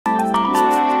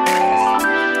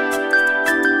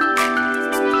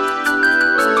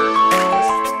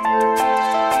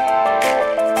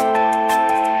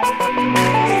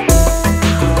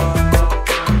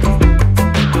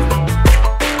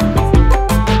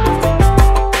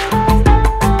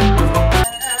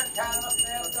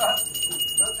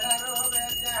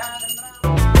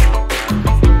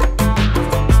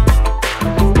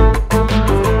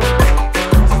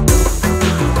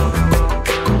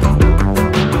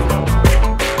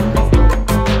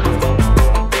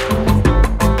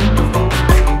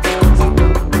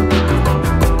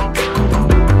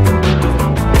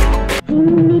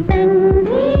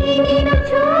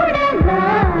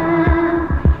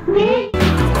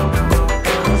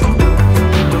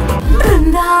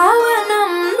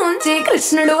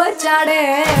కృష్ణుడు వచ్చాడే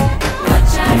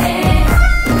వచ్చాడే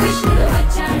కృష్ణుడు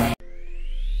వచ్చాడే.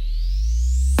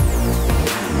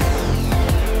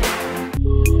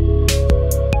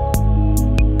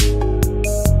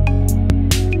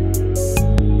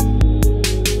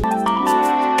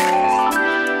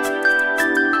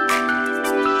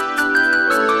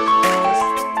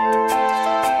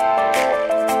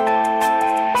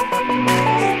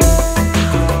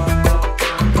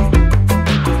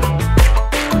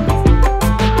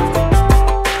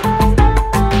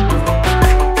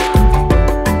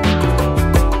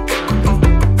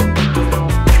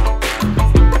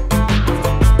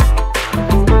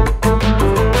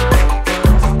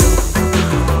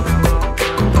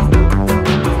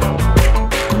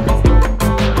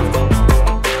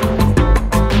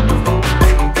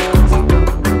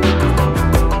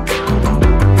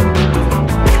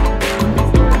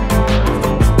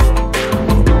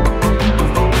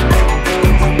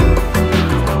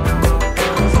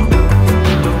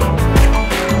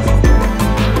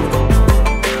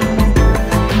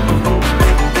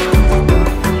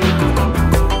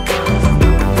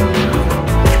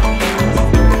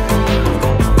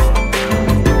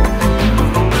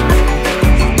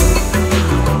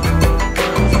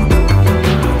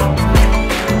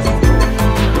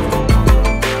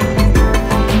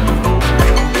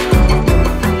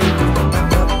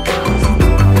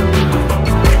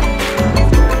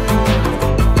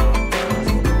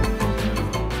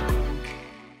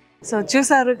 సో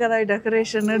చూసారు కదా ఈ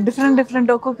డెకరేషన్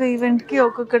డిఫరెంట్ ఒక్కొక్క ఈవెంట్కి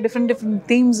ఒక్కొక్క డిఫరెంట్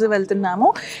థీమ్స్ వెళ్తున్నాము.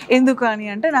 ఎందుకు అని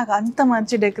అంటే నాకు అంత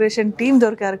మంచి డెకరేషన్ టీమ్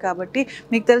దొరికారు కాబట్టి.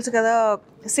 మీకు తెలుసు కదా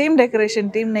సేమ్ డెకరేషన్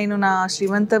టీమ్ నేను నా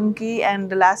శ్రీమంతంకి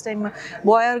and last time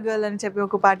boy or girl అని చెప్పి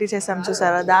ఒక పార్టీ చేసాం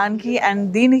చూసారా దానికి అండ్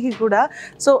దీనికి కూడా.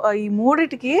 సో ఈ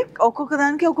మూడిటికి ఒక్కొక్క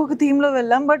దానికి ఒక్కొక్క థీమ్లో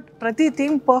వెళ్ళాం. బట్ ప్రతి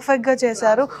థీమ్ పర్ఫెక్ట్గా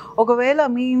చేశారు. ఒకవేళ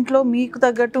మీ ఇంట్లో మీకు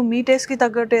తగ్గట్టు మీ టేస్ట్కి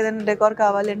తగ్గట్టు ఏదైనా డెకోర్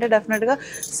కావాలి అంటే డెఫినెట్గా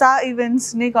సా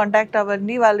ఈవెంట్స్ని కాంటాక్ట్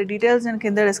అవ్వండి. వాళ్ళ డీటెయిల్స్ నేను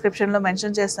కింద డిస్క్రిప్షన్లో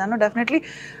మెన్షన్ చేస్తాను. డెఫినెట్లీ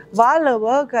వాళ్ళ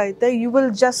వర్క్ అయితే you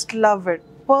will just love it.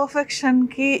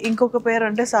 పర్ఫెక్షన్కి ఇంకొక పేరు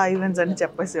అంటే సా ఈవెంట్స్ అని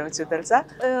చెప్పేసి తెలుసా.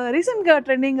 రీసెంట్గా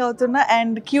ట్రెండింగ్ అవుతున్న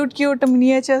అండ్ క్యూట్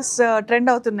మినియేచర్స్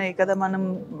ట్రెండ్ అవుతున్నాయి కదా, మనం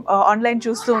ఆన్లైన్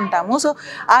చూస్తూ ఉంటాము. సో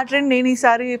ఆ ట్రెండ్ నేను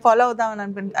ఈసారి ఫాలో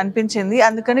అవుదామని అనిపించింది.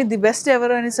 అందుకని ది బెస్ట్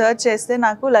ఎవరు అని సర్చ్ చేస్తే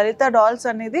నాకు లలిత డాల్స్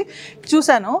అనేది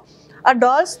చూశాను. ఆ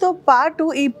డాల్స్తో పాటు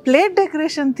ఈ ప్లేట్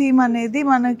డెకరేషన్ థీమ్ అనేది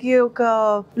మనకి ఒక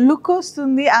లుక్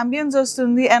వస్తుంది, అంబియన్స్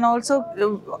వస్తుంది అండ్ ఆల్సో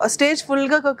స్టేజ్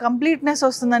ఫుల్గా ఒక కంప్లీట్నెస్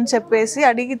వస్తుందని చెప్పేసి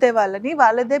అడిగితే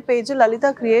వాళ్ళదే పేజ్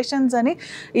లలిత క్రియేషన్స్ అని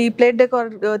ఈ ప్లేట్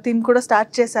డెకోర్ థీమ్ కూడా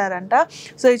స్టార్ట్ చేశారంట.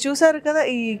 సో ఇది చూసారు కదా,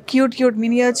 ఈ cute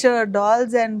miniature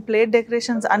dolls and plate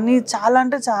decorations అన్నీ చాలా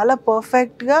అంటే చాలా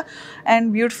పర్ఫెక్ట్గా అండ్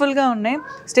బ్యూటిఫుల్గా ఉన్నాయి.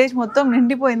 స్టేజ్ మొత్తం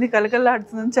నిండిపోయింది,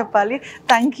 కలకల్లాడుతుందని చెప్పాలి.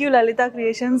 థ్యాంక్ యూ లలిత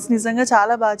క్రియేషన్స్, నిజంగా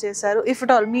చాలా బాగా చేశారు. ఇఫ్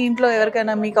ఇట్ ఆల్ మీ ఇంట్లో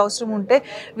ఎవరికైనా మీకు అవసరం ఉంటే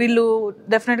వీళ్ళు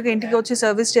డెఫినెట్గా ఇంటికి వచ్చి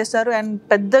సర్వీస్ చేస్తారు. అండ్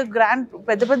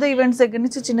పెద్ద ఈవెంట్స్ దగ్గర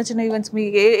నుంచి చిన్న ఈవెంట్స్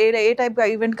మీకు ఏ టైప్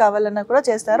ఈవెంట్ కావాలన్నా కూడా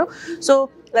చేస్తారు. So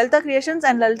Lalitha creations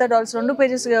and Lalitha dolls 2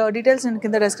 pages details నేను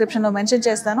కింద డిస్క్రిప్షన్లో మెన్షన్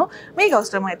చేస్తాను. మీకు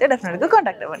అవసరం అయితే డెఫినెట్గా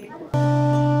కాంటాక్ట్ అవ్వండి.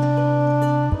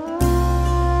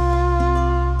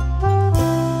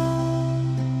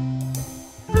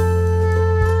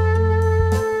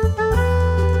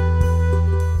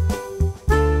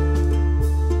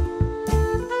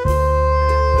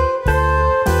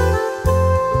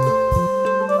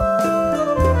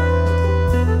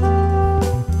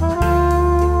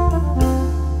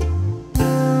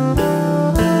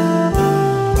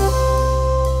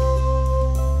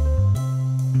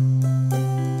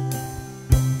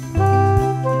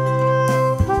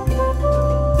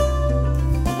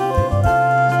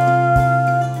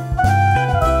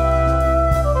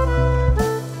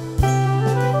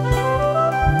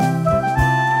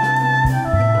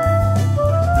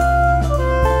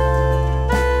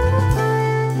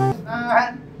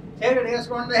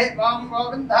 ओम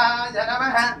गोविंदाय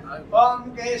नमः, ओम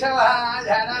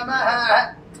केशवाय नमः,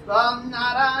 ओम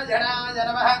नारायणाय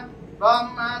नमः, ओम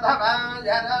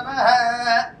माधवाय नमः.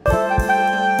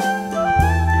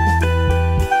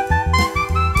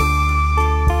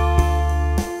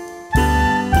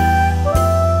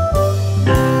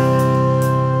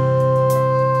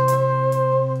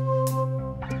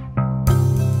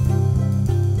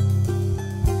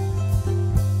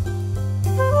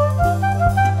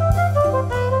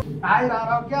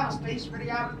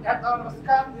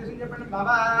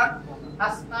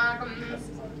 अस्माकं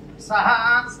सह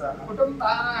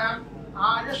कुटुम्बानां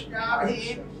आयुष्याभिः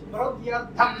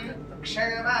वृद्ध्यर्थं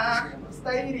क्षेम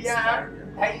स्थैर्य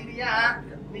धैर्य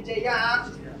विजय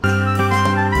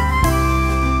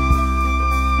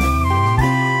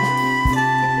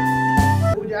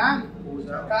पूजां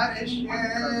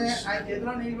करिष्ये.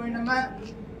 చేతిలో నీళ్ళు పోయిందమ్మా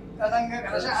తదంగ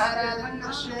కలశ ఆరాధన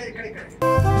కృష్య ఇక్కడ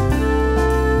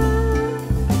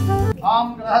ఓం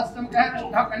గ్రహస్థం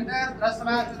కృష్ణ కంఠర్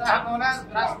రసమాత్రః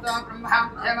మూలస్త్రస్త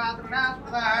బ్రహ్మాధ్యమాతృనా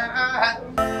స్మృతః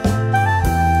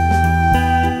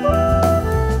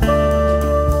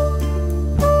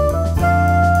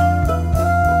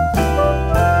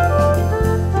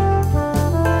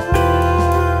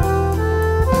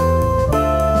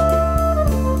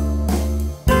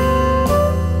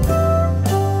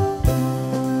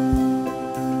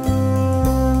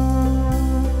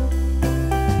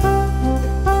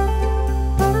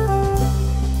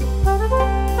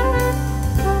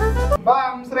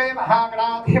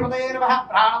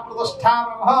ప్రాణప్రతిష్ఠా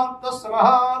బ్రహ్మోత్తస్సు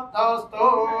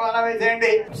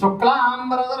అనవేసేయండి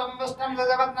శుక్లాంబరధరం విష్ణుం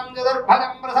జగవర్ణం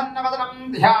చతుర్భుజం ప్రసన్నవదనం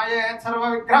ధ్యాయేత్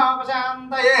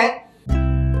సర్వవిఘ్నోపశాంతయే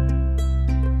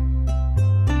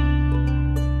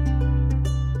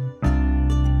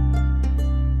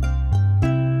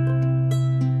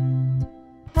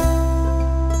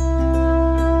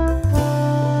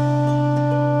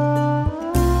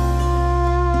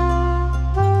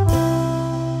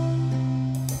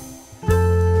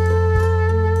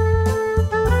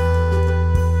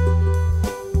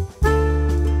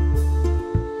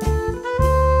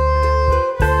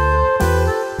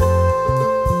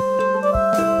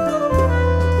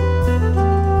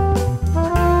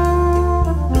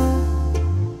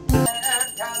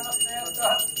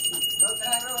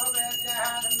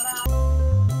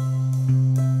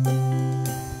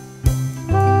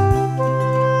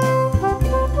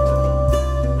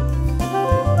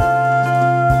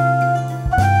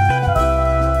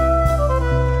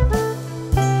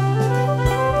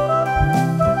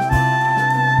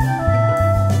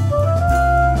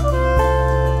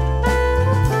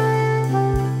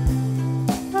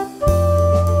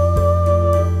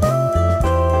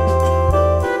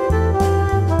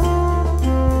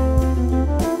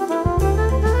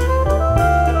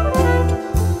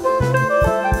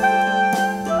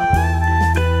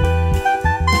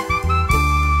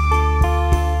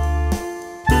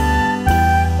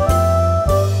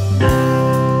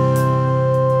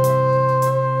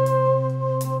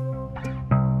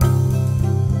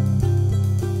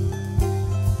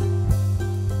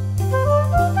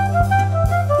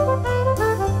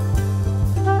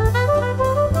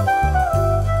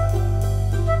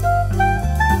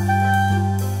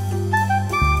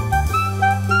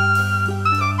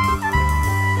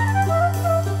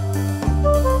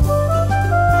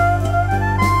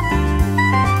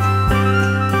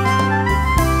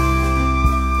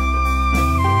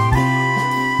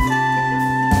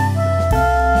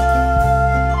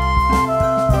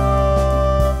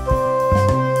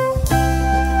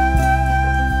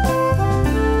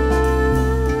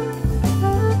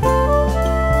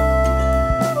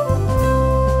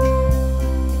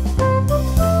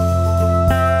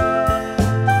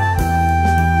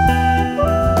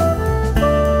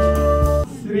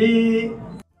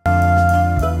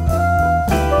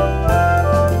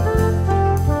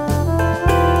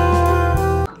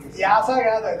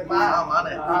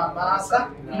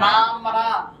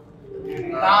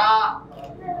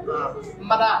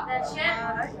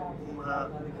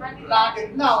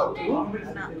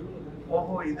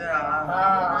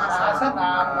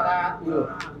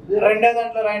రెండో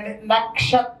దాంట్లో రాయండి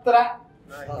నక్షత్ర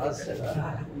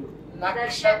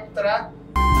నక్షత్ర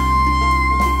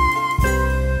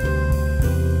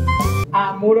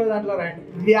మూడో దాంట్లో రాయండి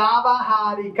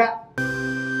వ్యావహారిక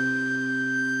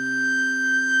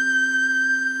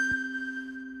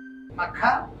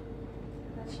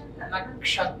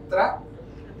నక్షత్ర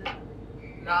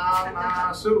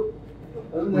నామాసు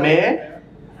మే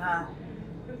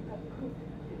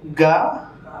గా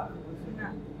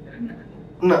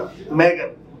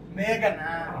మేఘన్ మేఘన్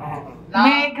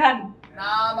మేఘన్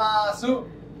నామాసు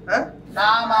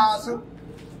నామాసు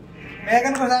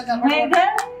మేఘన్ ఒకసారి చెప్పండి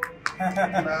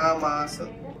నామాసు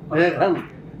మేఘన్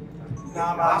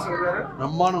నామాసు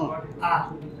నమ్మను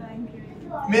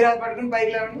మీరు అది పట్టుకుని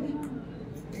పైకి లేవండి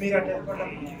మీరు అటు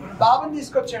వెళ్ళిపోండి బాబుని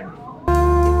తీసుకొచ్చండి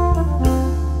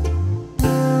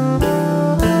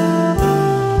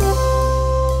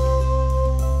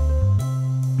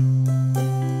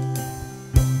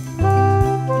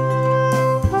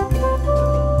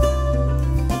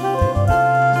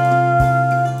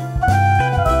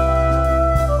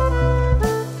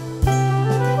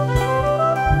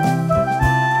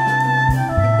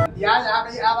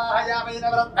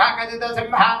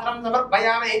సింహాసనం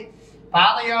సమర్పయామి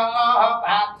పాదయోః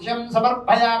పాద్యం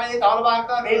సమర్పయామి తౌలపాక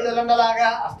వేదలండలాగా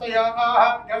హస్తయోః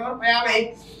సమర్పయామి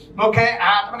मुखे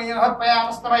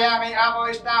आत्मनिर्भरपयामस्तमयामि आपो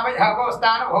इष्टावै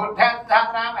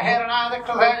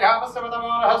हकोस्तानुभूर्ध्याद्धात्रामहेरणादिक्षसे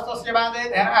यावस्सवतमोरहस्तस्य बाधे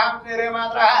धेनहां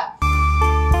निरेमात्रः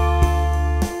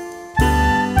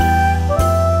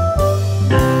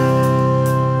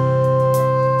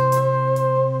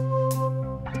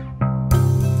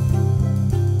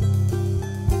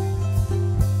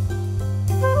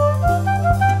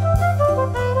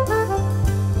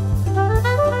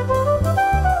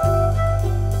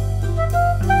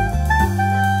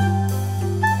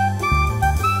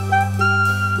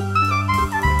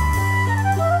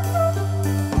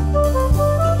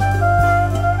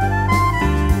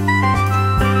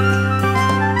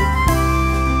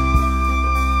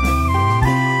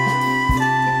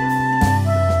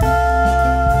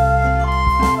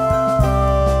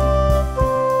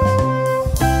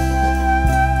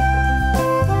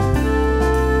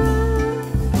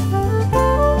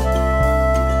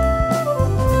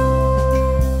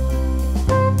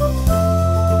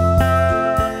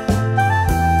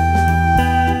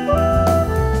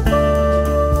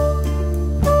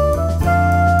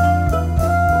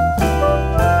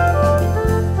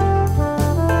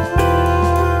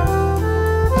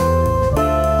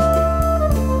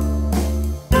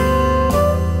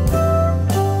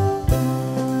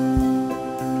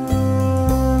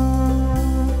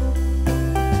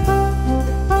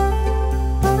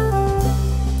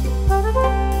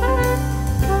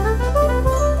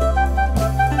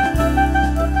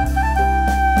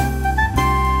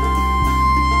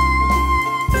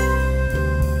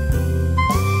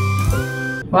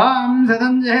वां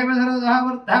सदं जैव सरदा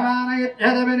वर्धमान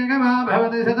यच्छदभिनिगमा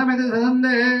भवति सदमिति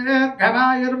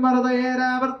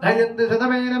सदन्देर्घमायुर्मरदयेरावर्धयन्ति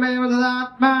सदमेनमेव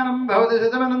सदात्मानं भवति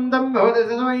सदमनन्तं भवति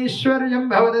सदमैश्वर्यं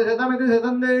भवति सदमिति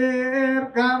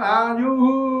सदन्देर्घमायुः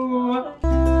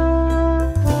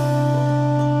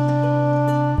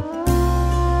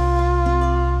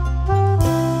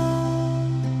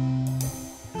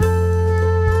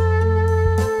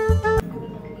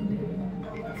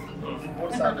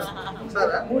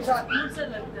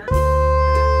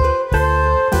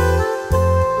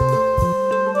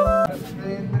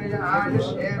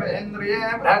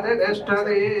आयुष्येन्द्रिये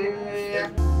प्रतिष्ठति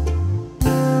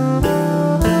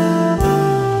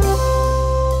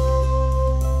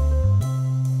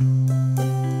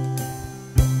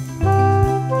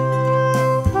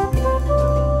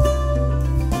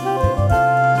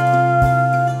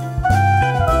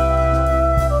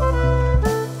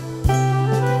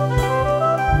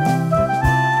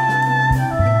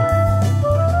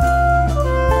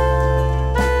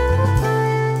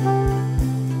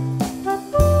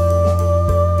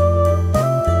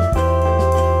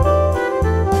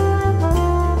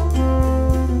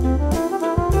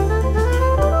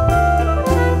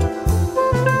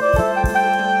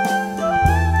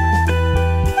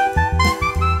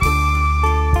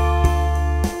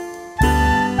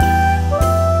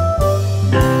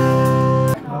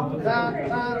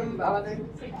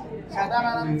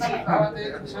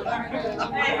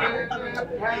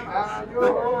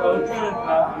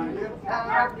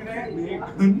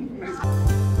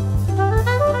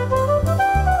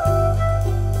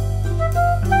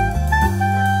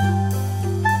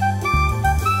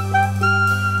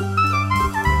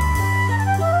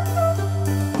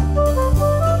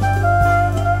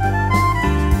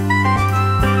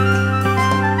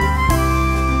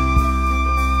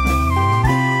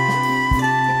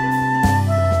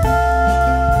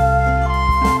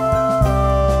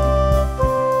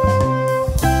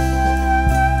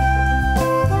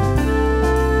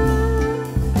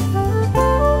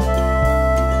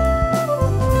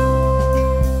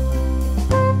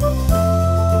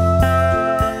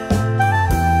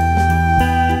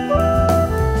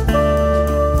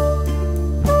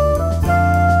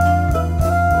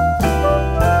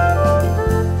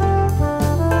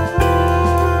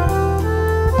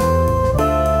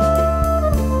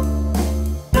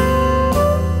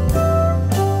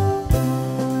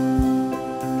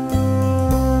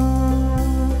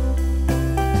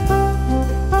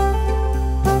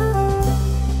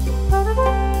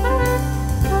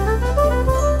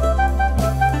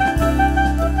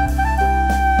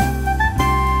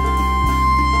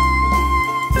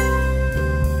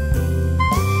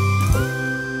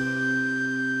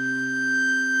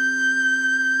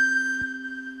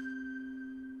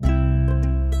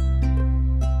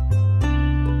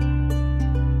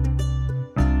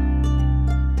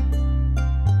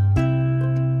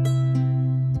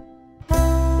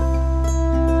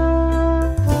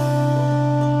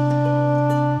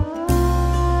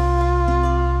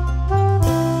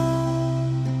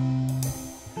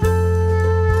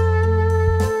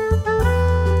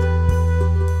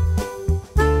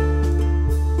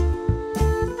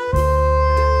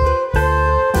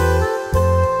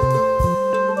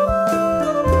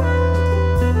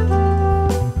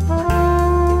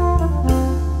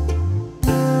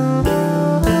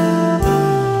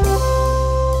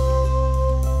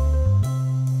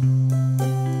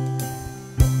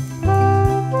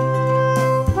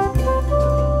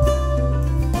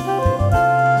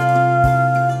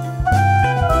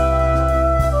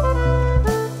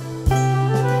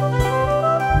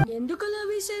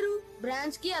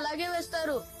డాన్స్ కి అలాగే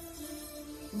వేస్తారు.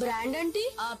 బ్రాండ్ అంటే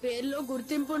ఆ పేరులో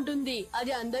గుర్తింపు ఉంటుంది,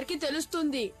 అది అందరికీ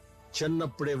తెలుస్తుంది.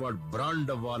 చిన్నప్పుడే వాడు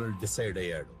బ్రాండ్ అవ్వాలని డిసైడ్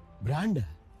అయ్యాడు. బ్రాండ్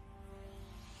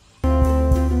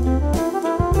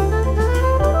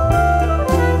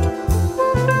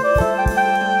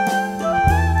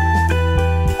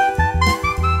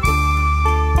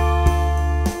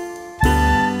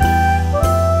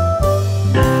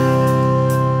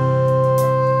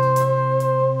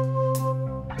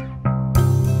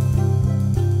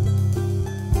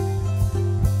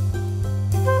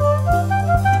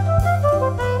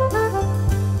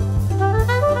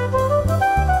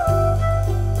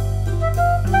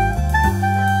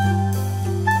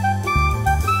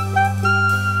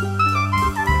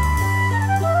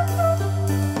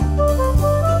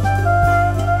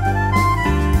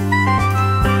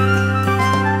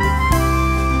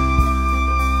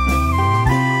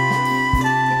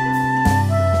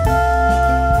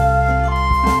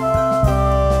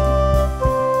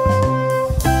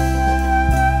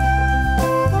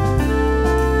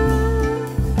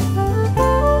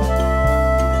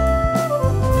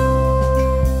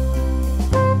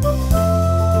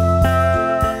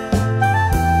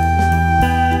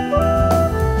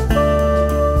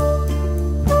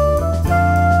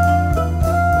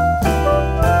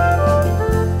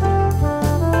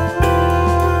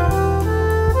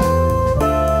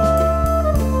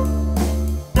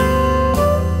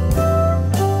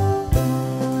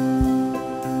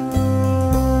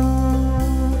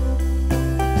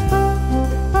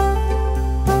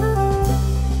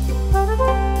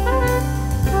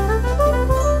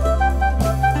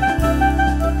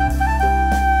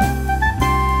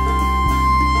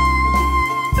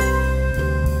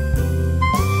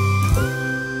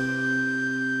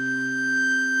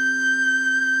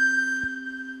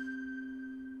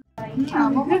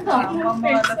అమ్మమ్మ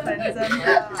వాళ్ళ ఫ్రెండ్స్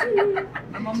అంతా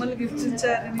అమ్మమ్మలు గిఫ్ట్స్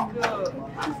ఇచ్చారు నీకు.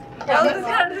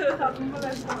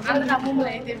 అమ్మమ్మలు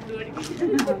అయితే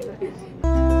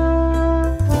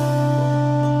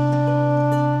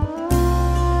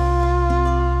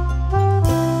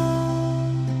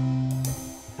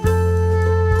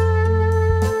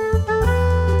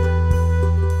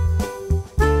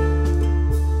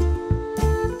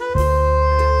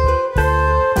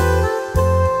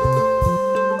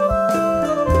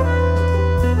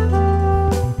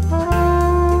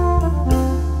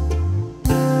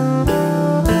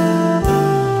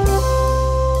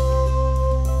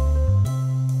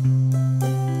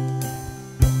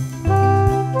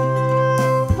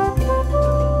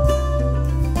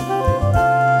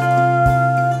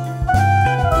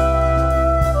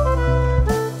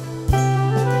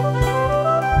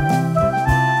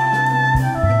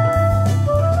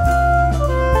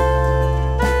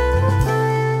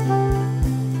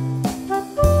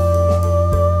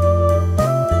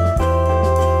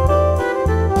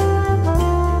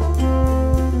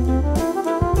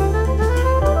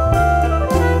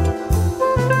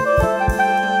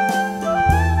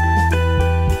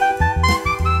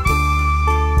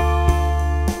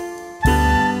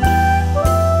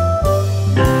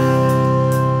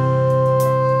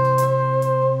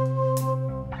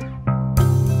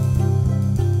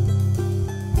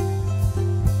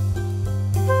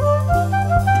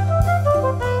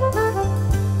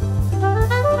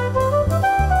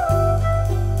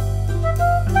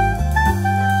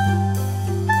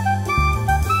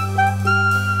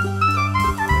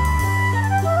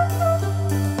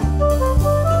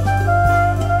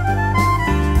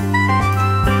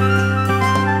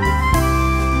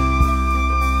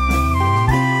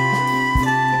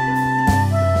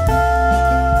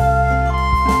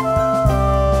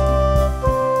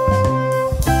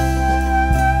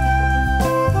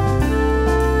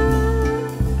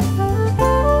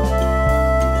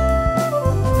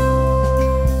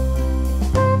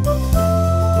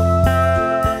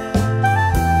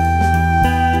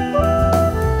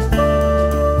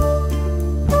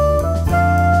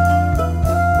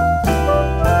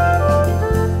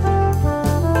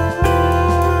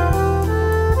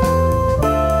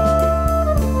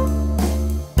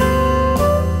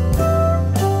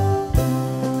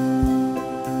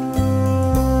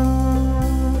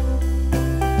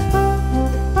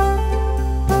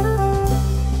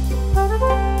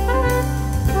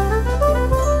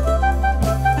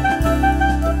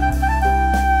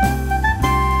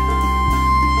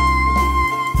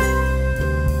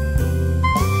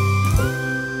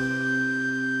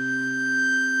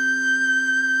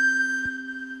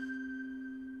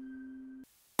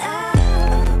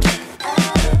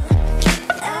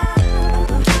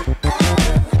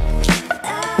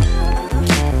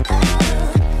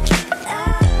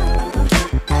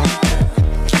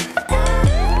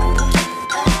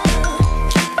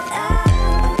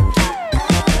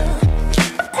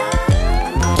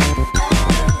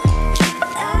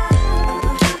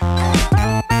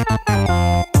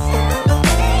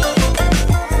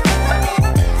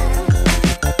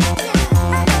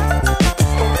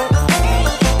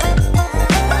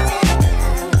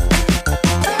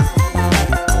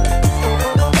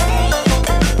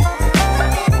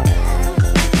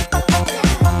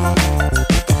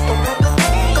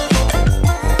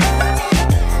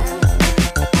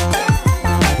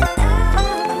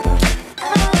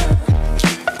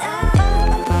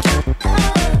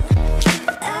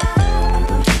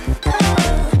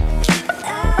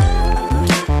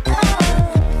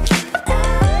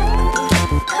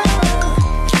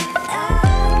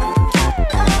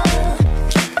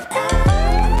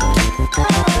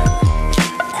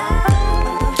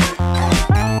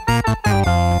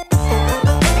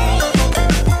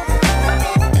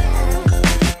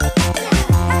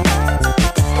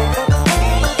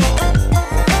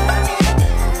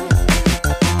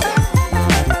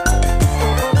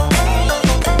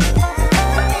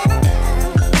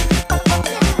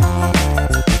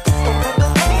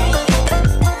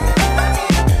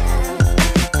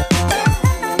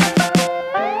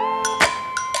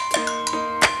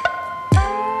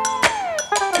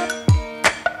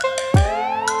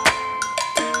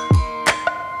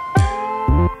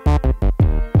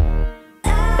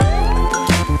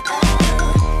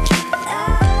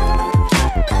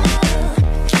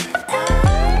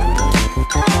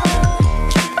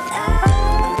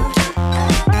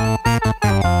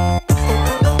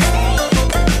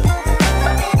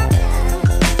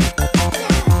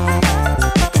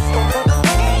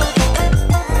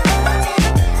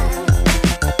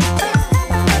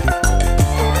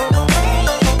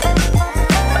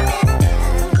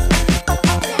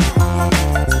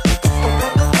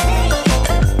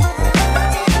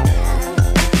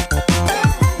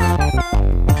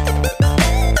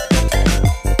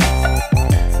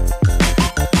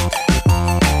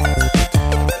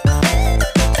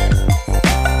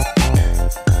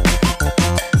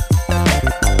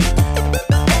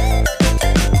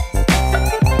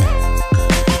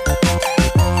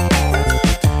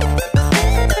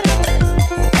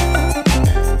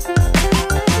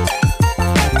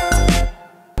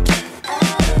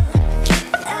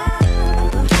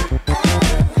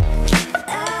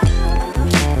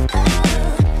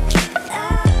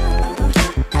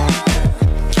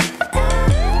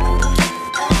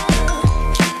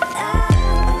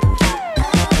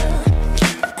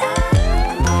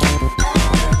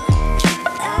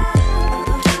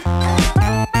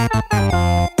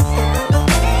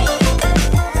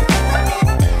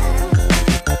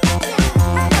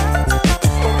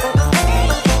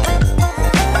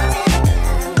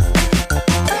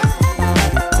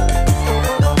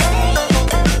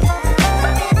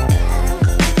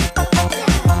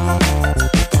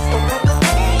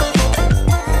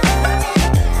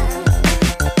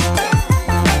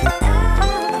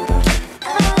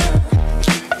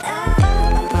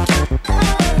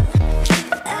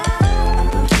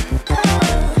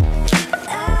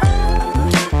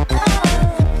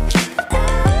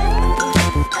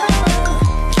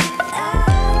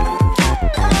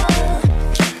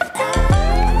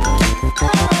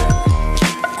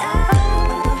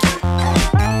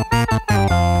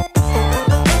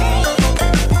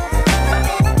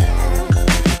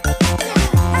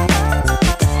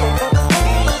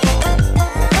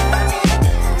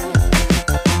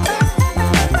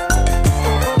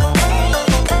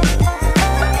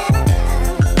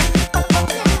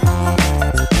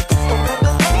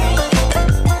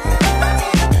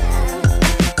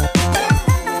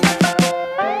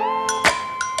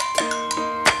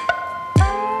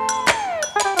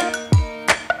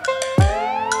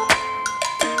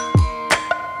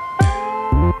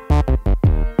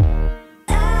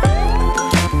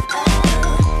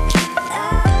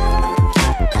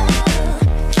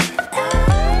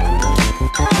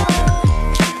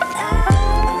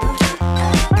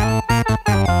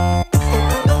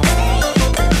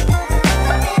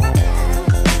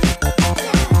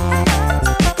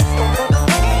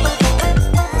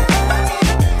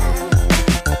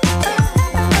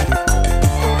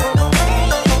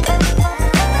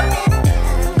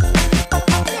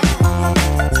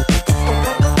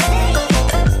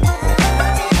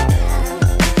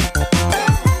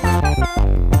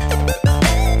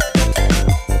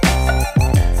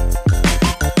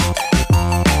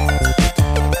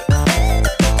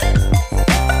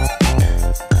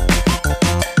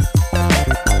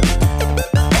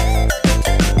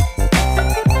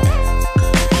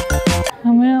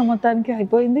మొత్తానికి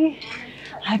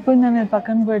అయిపోయిందని నేను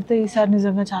పక్కన పెడితే ఈసారి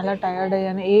నిజంగా చాలా టైర్డ్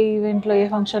అయ్యాను. ఏ ఈవెంట్లో ఏ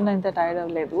ఫంక్షన్లో ఇంత టైర్డ్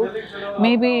అవ్వలేదు.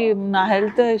 మేబీ నా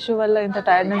హెల్త్ ఇష్యూ వల్ల ఇంత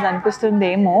టైర్డ్నెస్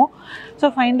అనిపిస్తుందేమో. సో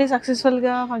ఫైనలీ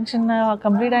సక్సెస్ఫుల్గా ఫంక్షన్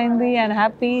కంప్లీట్ అయింది అండ్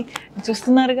హ్యాపీ.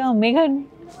 చూస్తున్నారుగా మేఘన్.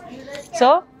 సో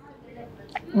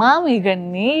మా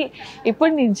మీగన్ని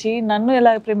ఇప్పటి నుంచి నన్ను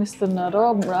ఎలా ప్రేమిస్తున్నారో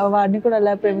వాడిని కూడా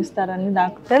ఎలా ప్రేమిస్తారని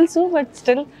నాకు తెలుసు. బట్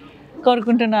స్టిల్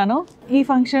కోరుకుంటున్నాను. ఈ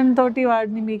ఫంక్షన్ తోటి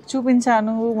వాడిని మీకు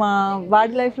చూపించాను.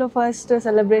 వాడి లైఫ్లో ఫస్ట్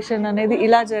సెలబ్రేషన్ అనేది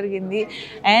ఇలా జరిగింది.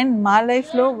 అండ్ మా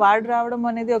లైఫ్లో వాడు రావడం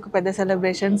అనేది ఒక పెద్ద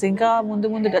సెలబ్రేషన్స్. ఇంకా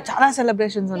ముందు చాలా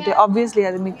సెలబ్రేషన్స్ ఉంటాయి. ఆబ్వియస్లీ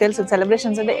అది మీకు తెలుసు.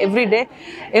 సెలబ్రేషన్స్ అంటే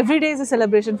every day is a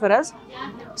celebration for us.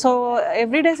 So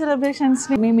everyday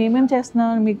సెలబ్రేషన్స్ని మేము ఏమేమి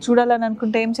చేస్తున్నాం మీకు చూడాలని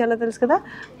అనుకుంటే ఏం చేయాలో తెలుసు కదా.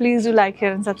 Please do like,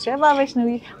 share and subscribe. Vah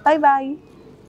Vyshnavi. Bye bye.